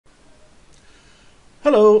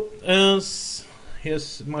Hello,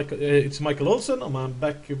 here's Michael. It's Michael Olsen, and I'm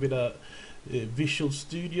back with a Visual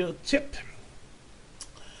Studio tip.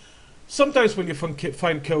 Sometimes when you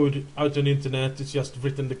find code out on the internet, it's just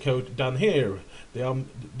written the code down here. There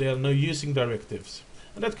are no using directives,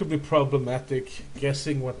 and that could be problematic.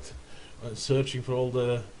 Guessing what, searching for all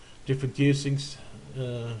the different usings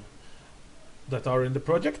that are in the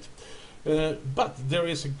project. But there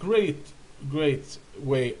is a great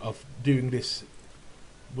way of doing this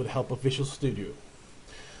with the help of Visual Studio.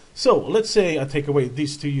 So let's say I take away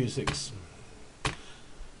these two usings.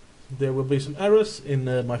 There will be some errors in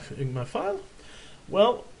my file.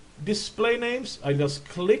 Well, display names, I just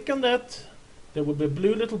click on that. There will be a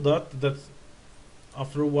blue little dot that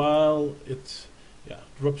after a while it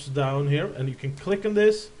drops down here, and you can click on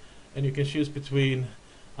this and you can choose between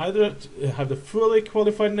either have the fully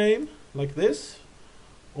qualified name like this,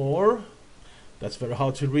 or that's very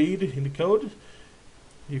hard to read in the code.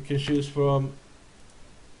 You can choose from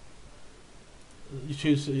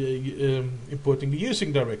importing the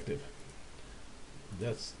using directive.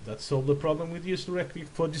 That solves the problem with use directive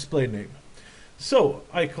for display name. So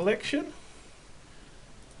iCollection,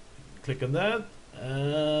 click on that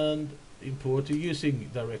and import the using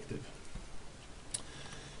directive.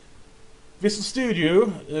 Visual Studio,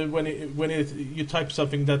 when you type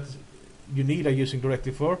something that you need a using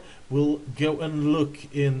directive for, will go and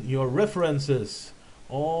look in your references.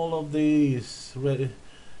 All of these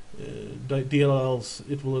DLLs,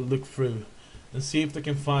 it will look through and see if they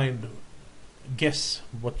can guess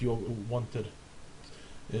what you wanted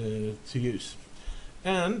to use.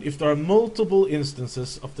 And if there are multiple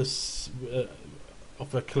instances of this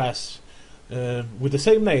of a class with the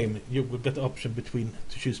same name, you will get the option to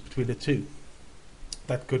choose between the two.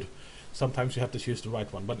 That could sometimes you have to choose the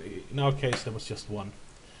right one, but in our case there was just one.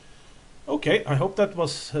 Okay, I hope that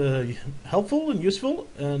was helpful and useful,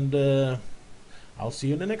 and I'll see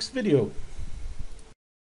you in the next video.